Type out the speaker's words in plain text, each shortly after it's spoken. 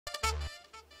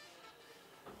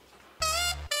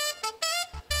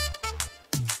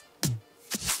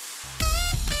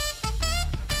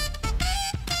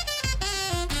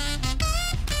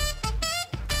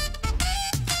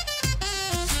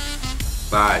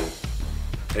ভাই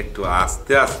একটু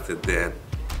আস্তে আস্তে দেন,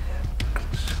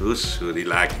 সুরসুরি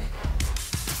লাগে।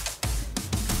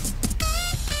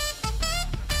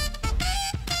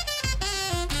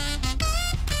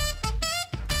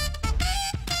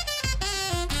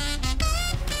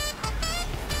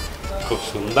 খুব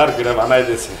সুন্দর করে বানাই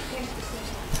দিয়েছে,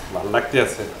 ভাল লাগতে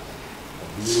আছে।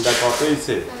 বিলটা কত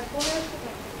হয়েছে?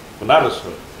 1500।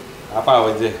 আপা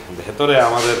ওই যে ভেতরে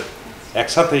আমাদের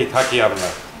একসাথেই থাকি আমরা,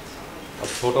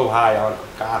 ছোট ভাই আমার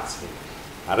কাছে,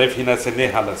 আরেফিন আছে,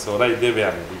 নেহাল আছে, ওরাই দেবে।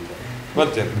 আমি বিলটা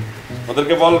বুঝছেন,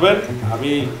 ওদেরকে বলবেন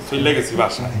আমি চলে গেছি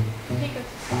বাসায়,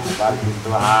 আবার কিন্তু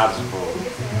আসবো।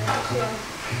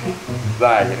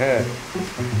 যাই, হ্যাঁ,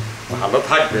 ভালো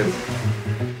থাকবেন।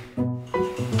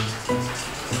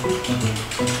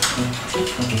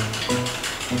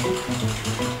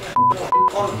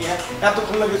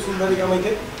 এতক্ষণ লাগে সুন্দরী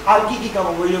কামাইতে, আর কি কি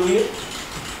কামাবো বইলে বইলে?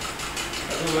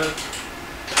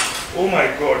 ও মাই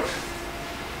গড,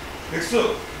 দেখছো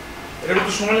এটা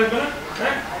তো সময় লাগবে না?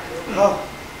 হ্যাঁ,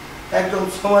 একদম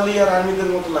সোমালি আর আর্মিদের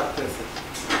মতো লাগতেছে।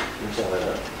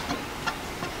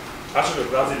 আসলে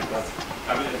ব্রাজিল ব্রাজিল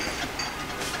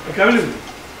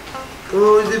তো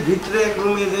ওই যে ভিতরে এক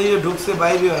রুমে যাইয়ে ঢুকছে,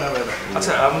 বাইরে হয় না ম্যাডাম।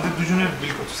 আচ্ছা, আমাদের দুজনের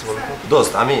বিল করতেছে বলো তো?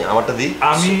 দোস্ত আমি আমারটা দিই,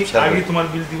 আমি আগে তোমার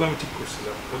বিল দিব, আমি ঠিক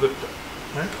করছিলাম ওদেরটা।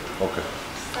 হ্যাঁ, ওকে।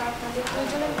 আপনাদের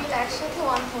দুজনের বিল একসাথে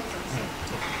 1000,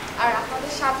 আর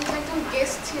আপনাদের সাথে একজন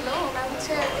গেস্ট ছিল, ওটা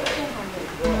হচ্ছে 200।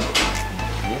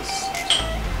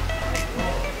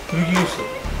 তুমি কি করছো?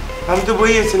 আমি তো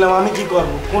বইয়েছিলাম, আমি কি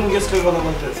করবো? কোন গেস্টের কথা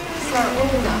বলতেছি? স্যার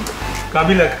ওনা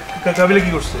কাবিলা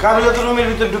কি করছে? কাবিলা তো রুমের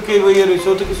ভিতরে ঢুকে বইয়ে রয়েছে,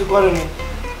 ও তো কিছু করেনি।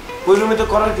 ওই রুমে তো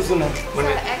করার কিছু নাই।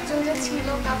 মানে একজন যে ছিল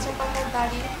কাঁচা পাকার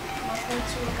দাড়ি, মাথায়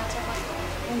চুল কাঁচা পাকা,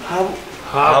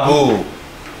 হাবু।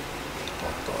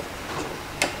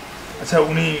 আচ্ছা,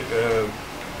 উনি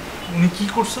কি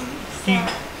করছেন? কি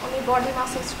উনি বডি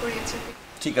ম্যাসাজ করিয়েছে।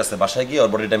 ঠিক আছে, বাসায় গিয়ে ওর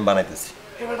বডি টাইম বানাইতেছি।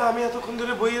 এবারে আমি এতক্ষণ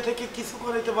ধরে বইয়ে থেকে কিছু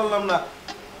করাইতে পারলাম না।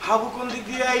 হাবু কোন দিক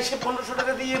দিয়ে এসে 1500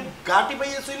 টাকা দিয়ে গাটি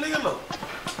পাইয়ে চলে গেল।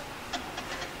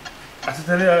 আচ্ছা,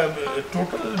 তাহলে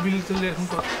টোটাল বিল তাহলে এখন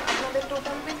কত? আপনাদের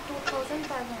টোটাল বিল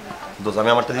 2500 দোস্ত আমি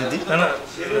আমারটা দিয়ে দিই। না না,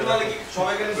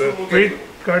 ক্রেডিট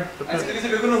কার্ড আজকে কিছু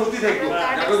বেগুন হতি থাকবে,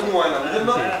 এরকম হয় না,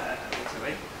 বুঝলো?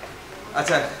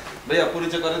 আচ্ছা ভাইয়া,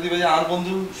 পরিচয় করে দিই। ভাইয়া আর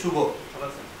বন্ধু শুভ,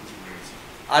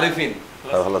 আরেফিন।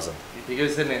 ভালো আছেন? ঠিক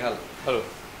আছে, নেহাল। হ্যালো।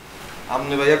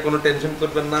 আপনি ভাইয়া কোনো টেনশন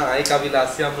করবেন না, এই কাবিলা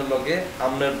আছি আপনার লগে।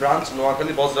 আপনার ব্রাঞ্চ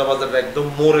নোয়াখালী বজরা বাজারের একদম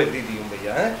মোড়ে দিয়ে দিও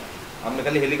ভাইয়া। হ্যাঁ, আপনি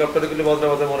খালি হেলিকপ্টারে গেলে বজরা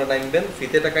বাজার মোড়ে নামবেন,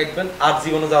 ফিতেটা কাটবেন, আর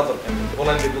জীবনে যাওয়া দরকার নেই,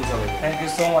 ওলান বেগুন চালাবেন। থ্যাংক ইউ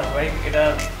সো মাচ ভাই, এটা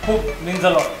খুব মিনস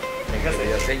আ লট। ঠিক আছে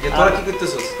ভাইয়া, থ্যাংক ইউ। তোরা কি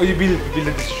করতেছস? ওই যে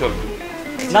বিলটা দিচ্ছি, সব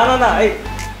না না না, এই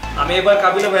আমি এবার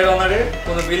কাবিলা ভাইয়ের অনারে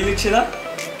কোনো বিল নিচ্ছি না,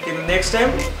 কিন্তু নেক্সট টাইম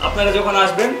আপনারা যখন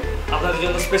আসবেন আপনাদের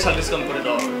জন্য স্পেশাল ডিসকাউন্ট করে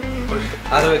দেওয়া হবে।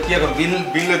 আর কি এখন বিল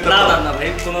না না না ভাই,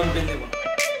 কোনো বিল নেব না।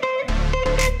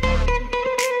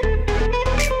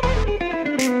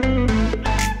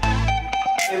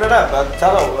 এবারে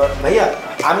ছাড়াও ভাইয়া,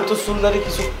 আমি তো চুলদারি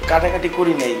কিছু কাটাকাটি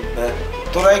করি নাই।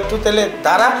 তোরা একটু তাহলে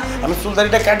দাঁড়া, আমি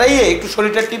চুলদারিটা কাটাইয়ে একটু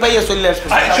শরীরটা টিপাইয়ে চলে আসবো।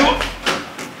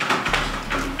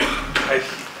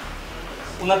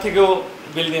 ওনার থেকেও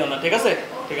বিল নিও না, ঠিক আছে?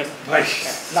 ঠিক আছে ভাই,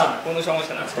 না কোনো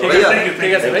সমস্যা না।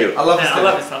 ঠিক আছে ভাই, আল্লাহ হাফেজ।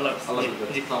 আল্লাহ হাফেজ। আল্লাহ আল্লাহ হাফেজ।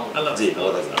 হাফেজ। জি, আল্লাহ জি,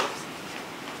 হাফেজ।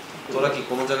 তোরা কি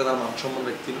কোনো জায়গায় তার মান সম্মান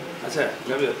রাখতি না? আচ্ছা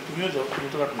যাবে, তুমিও যাও, তুমি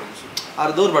তো কাটবে কিছু। আর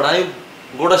দৌড় বেড়া, আমি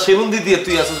গোটা সেগুন দিয়ে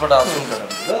তুই আসিস বেটা, আসুন কাটা।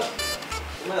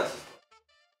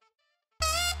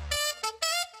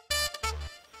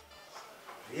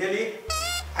 Really,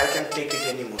 I can't take it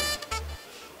anymore.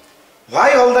 Why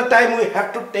all the time we have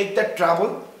to take that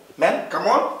trouble? Man, come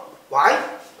on. Why?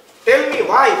 Tell me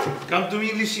why. কারণ তুমি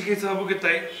ইংলিশ শিখেছো হাবুকে,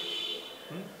 তাই।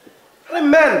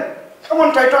 Man, come on,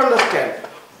 try to understand.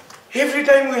 Every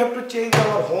time we have to change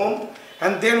our home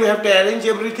and then we have to arrange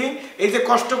everything. এই যে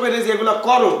কষ্ট করে যেগুলো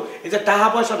করো, এই যে টাকা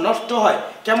পয়সা নষ্ট হয়,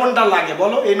 কেমনটা লাগে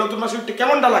বলো? এই নতুন মাসে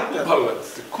কেমনটা লাগবে? ভালো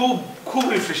লাগছে, খুব খুব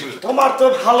রিফ্রেশিং। তোমার তো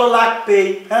ভালো লাগবেই,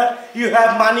 হ্যাঁ? You have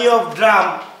money of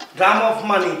drum of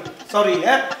money, sorry,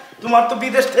 হ্যাঁ? তোমার তো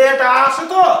বিদেশ থেকে এটা আসে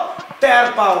তো টের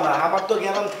পাও না, আমার তো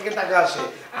গ্রাম থেকে টাকা আসে,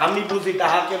 আমি বুঝি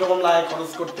টাকা কিরকম লাগে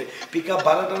খরচ করতে। পিক আপ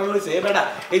ভাড়া টাড়া রয়েছে, এ বেটা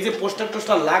এই যে পোস্টার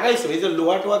টোস্টার লাগাইছো, এই যে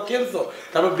লোহা টোহা কিনছো,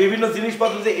 তারপর বিভিন্ন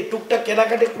জিনিসপত্র যে এই টুকটাক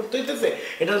কেনাকাটি করতে হইতেছে,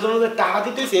 এটার জন্য যে টাকা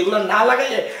দিতে হইছে, এগুলো না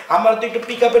লাগাইয়ে আমার তো একটু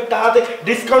পিক আপের টাকাতে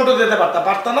ডিসকাউন্টও দিতে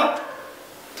পারতা না?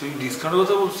 তুমি ডিসকাউন্টের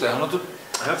কথা বলছো? এখন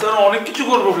তো অনেক কিছু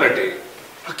করবো ফ্ল্যাটে।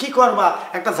 কি করবা?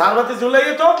 একটা ঝাড়বাতি ঝুলে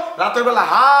যেত, রাতের বেলা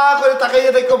হা করে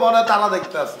তাকাইয়ে দেখো মনে হয় তারা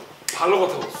দেখতে আসো। ভালো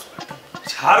কথা বলছো,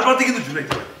 ঝাড়বাতি কিন্তু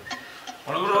ঝুলাইতে পারে।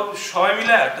 মনে করো সবাই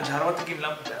মিলে একটা ঝাড়বাতি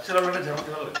কিনলাম, ব্যাচেলর একটা ঝাড়বাতি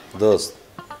ভালো লাগে। দোস্ত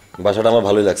বাসাটা আমার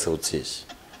ভালোই লাগছে বুঝছিস,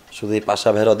 শুধু এই পাশা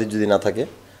ভাইয়ের অদিত যদি না থাকে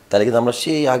তাহলে কিন্তু আমরা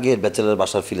সেই আগের ব্যাচেলার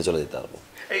বাসার ফিলে চলে যেতে পারবো।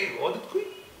 এই অদিত কই?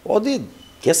 অদিত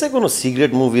গেছে কোনো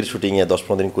সিগারেট মুভির শুটিংয়ে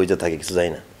 10-15 দিন কই যে থাকে কিছু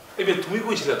যায় না। এই তুমি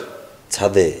কইছিলে তো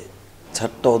ছাদে,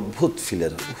 ছাদটা অদ্ভুত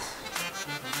ফিলের।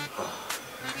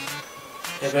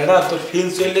 বেটা তোর ফিল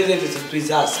চলে যেতেছে, তুই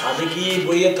যা ছাদে গিয়ে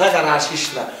বইয়ে থাক আর আসিস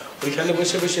না, ওইখানে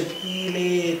বসে বসে ফিলে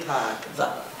থাক যা।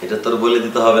 এটা তোর বলে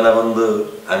দিতে হবে না বন্ধু,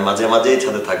 আমি মাঝে মাঝেই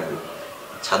ছাদে থাকবো,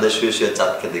 ছাদে শুয়ে শুয়ে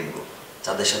চাঁদকে দেখবো,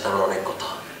 চাঁদের সাথে আমার অনেক কথা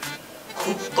হবে,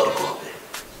 খুব তর্ক হবে।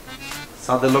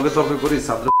 সাদের লগে তর্ক করি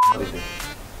সাদের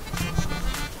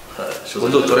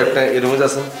বন্ধু তোর একটা এরকম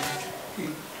আছে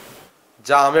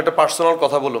যা, আমি একটা পার্সোনাল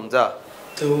কথা বললাম যা।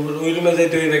 তো ওই রুমে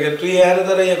যাইতে হই নাকি? তুই আরে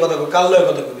দাঁড়াই কথা কই, কাল লয়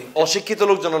কথা কবি? অশিক্ষিত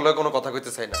লোকজনের লগে কোনো কথা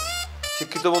কইতে চাই না।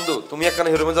 শিক্ষিত বন্ধু তুমি একখানে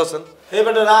রুমে যাচ্ছেন। এই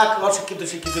বেটা রাখ, অশিক্ষিত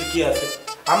শিক্ষিতের কি আছে?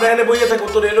 আমরা এনে বইয়ে থাকবো,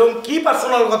 তোর এরকম কি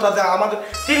পার্সোনাল কথা যে আমাদের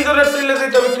তিনজনের চলে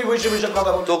যেতে হবে, তুই বসে বসে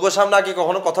কথা বল? তোকে সামনে আগে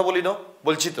কখনো কথা বলি না,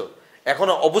 বলছি তো এখন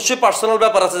অবশ্যই পার্সোনাল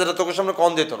ব্যাপার আছে যেটা তোকে সামনে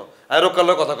কম যেত না। আর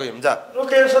রোকালের কথা কইম যা।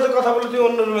 রোকের সাথে কথা বলে তুই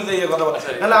অন্য রুমে যাইয়ে কথা বল,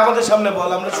 নাহলে আমাদের সামনে বল,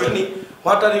 আমরা শুনি।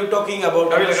 What are you talking about?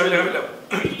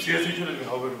 Seriously চলে যাবে,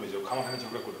 হবে রুমে যাও, খামাখানি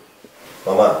ঝগড়া করো।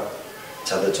 মামা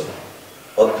ছাদে চল,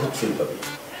 অদ্ভুত ফিল পাবি,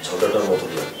 ঝগড়াটার মতো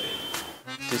লাগবে।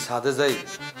 তুই সাদে যাই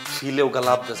ফিলেও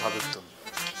গালাপ দে সাদের তো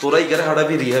তোরাই গেলে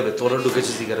হাঁটাবি রিহাবে, তোরা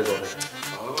ঢুকেছিস দিগারে করে।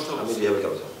 আমি রিহাবে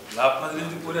কেন যাবো? লাভ না দিলে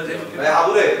যদি পড়ে যায়।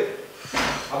 আবু রে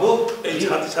আবু এই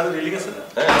ছাদে রেলিং আছে না?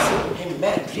 Hey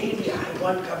man, really, I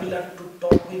want Kabila to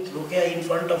talk with Hoque in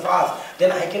front of us.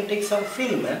 Then I can take some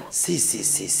film, man. C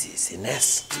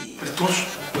nasty।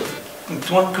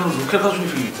 তোমার কেন রুখে কথা শুনে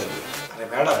ফিল নিতে হবে? আরে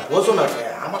বেড়া বোঝো না,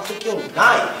 আমার তো কেউ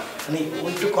নাই, মানে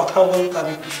ওইটু কথা বলতো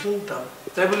আমি একটু শুনতাম।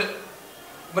 তাই বলে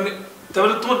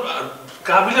তোমার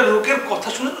কাবিলার রোকের কথা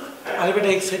শুনে না? আরে বেটা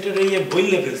এক্সাইটেড হয়ে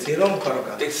বইলে ফেলছে, এরকম করো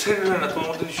কাজ। এক্সাইটেড না, তোমার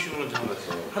মধ্যে নিশ্চয়ই কোনো ঝামেলা আছে।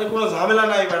 আরে কোনো ঝামেলা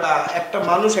নাই বেটা, একটা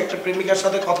মানুষ একটা প্রেমিকার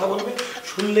সাথে কথা বলবে,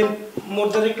 শুনলে মোর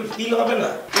দ্বারা একটু ফিল হবে না?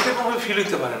 এটা কখনো ফিল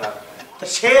হইতে পারে না। তা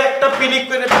সে একটা পিনিক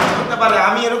করে ফিল করতে পারে,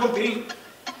 আমি এরকম ফিল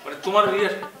মানে তোমার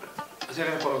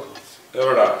সেটা করো।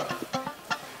 এবারে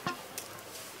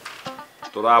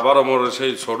তোরা আবারও মোর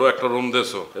সেই ছোট একটা রুম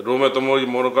দেছো, রুমে তো মই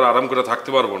মনে করে আরাম করে থাকতে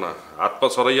পারবো না, হাত পা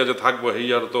সরাইয়া যে থাকবো এই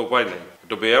আর তো উপায় নাই।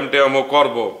 একটু ব্যায়াম ট্যায়ামও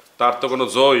করবো, তার তো কোনো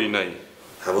জয়ই নাই।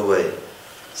 হাবু ভাই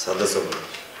ছাদে চল,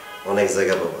 অনেক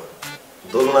জায়গা পাবা,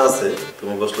 দোলনা আছে,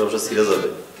 তুমি বসলে বসে ছিঁড়ে যাবে,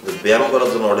 কিন্তু ব্যায়াম করার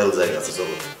জন্য অডেল জায়গা আছে,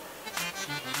 চলো।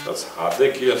 হাতে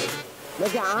কি আছে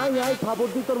নাকি আই খবর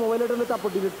দি তোর মোবাইলটা তারপর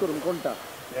ডিলিট করুন কোনটা?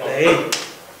 এই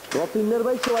রতিনের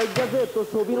ভাই সোয়াইক গাছে তোর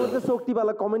ছবির মধ্যে শক্তি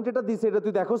বালা কমেন্টটা দিছে, এটা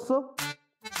তুই দেখছস?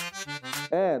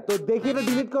 হ্যাঁ তো দেখি এটা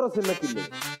ডিলিট করছেন না কিলে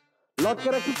লট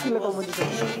করে কি কিলে কমেন্টটা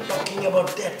talking about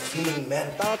that feeling man.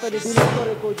 তাড়াতাড়ি ডিলিট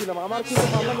করে কই দিলাম, আমার কিন্তু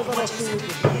ভালো মতো নষ্ট হয়ে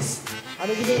গেছে।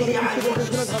 আমি যদি কিছু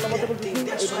বলতেছিলাম ভালো মতো বলতেছি।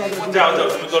 যাও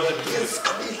তুমি করতে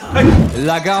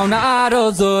লাগাও না আরো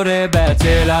জোরে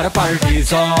ব্যাচেলার পার্টি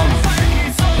সং,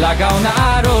 লাগাও না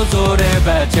আরো জোরে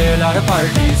ব্যাচেলার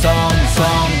পার্টি সং।